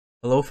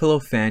Hello fellow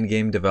fan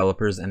game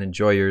developers and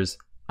enjoyers,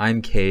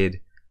 I'm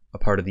Cade, a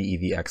part of the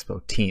Eevee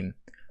Expo team.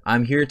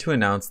 I'm here to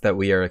announce that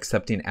we are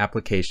accepting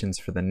applications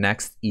for the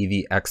next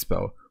Eevee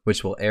Expo,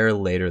 which will air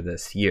later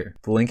this year.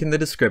 The link in the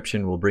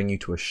description will bring you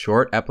to a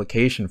short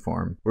application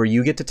form where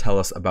you get to tell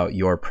us about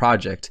your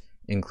project,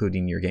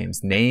 including your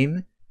game's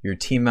name, your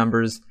team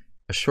members,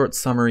 a short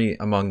summary,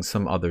 among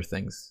some other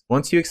things.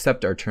 Once you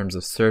accept our terms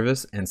of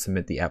service and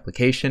submit the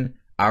application,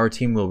 our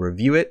team will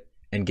review it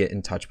and get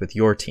in touch with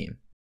your team.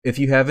 If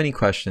you have any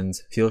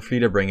questions, feel free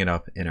to bring it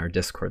up in our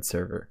Discord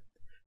server.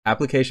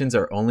 Applications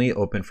are only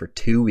open for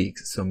 2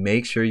 weeks, so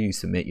make sure you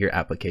submit your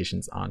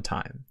applications on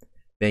time.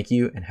 Thank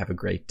you and have a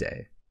great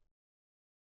day.